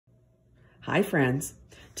Hi friends,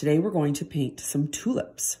 today we're going to paint some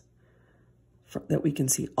tulips that we can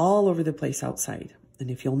see all over the place outside. And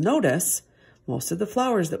if you'll notice, most of the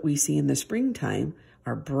flowers that we see in the springtime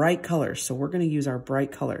are bright colors. So we're going to use our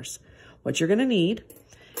bright colors. What you're going to need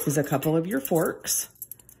is a couple of your forks.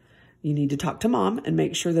 You need to talk to mom and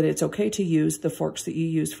make sure that it's okay to use the forks that you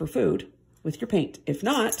use for food with your paint. If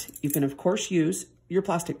not, you can of course use your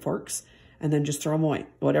plastic forks and then just throw them away.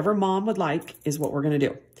 Whatever mom would like is what we're going to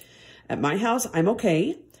do. At my house, I'm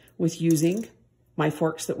okay with using my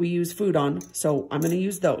forks that we use food on, so I'm going to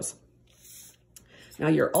use those. Now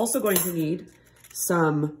you're also going to need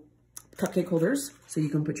some cupcake holders, so you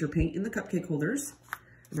can put your paint in the cupcake holders.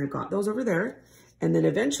 And I've got those over there. And then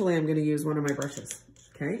eventually I'm going to use one of my brushes.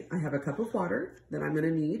 Okay, I have a cup of water that I'm going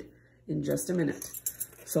to need in just a minute.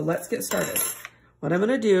 So let's get started. What I'm going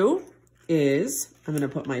to do is I'm going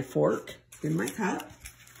to put my fork in my cup,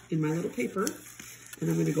 in my little paper, and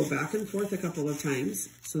I'm going to go back and forth a couple of times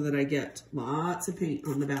so that I get lots of paint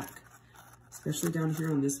on the back, especially down here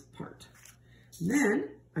on this part. And then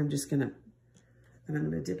I'm just going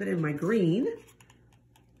to dip it in my green,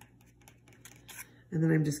 and then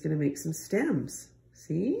I'm just going to make some stems.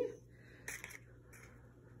 See?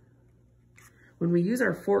 When we use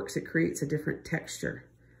our forks, it creates a different texture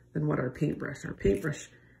than what our paintbrush. Our paintbrush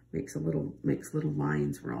makes little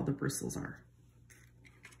lines where all the bristles are.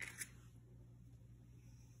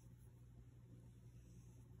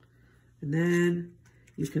 And then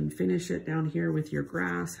you can finish it down here with your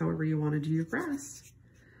grass, however you want to do your grass.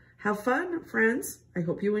 Have fun, friends. I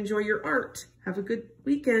hope you enjoy your art. Have a good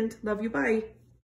weekend. Love you. Bye.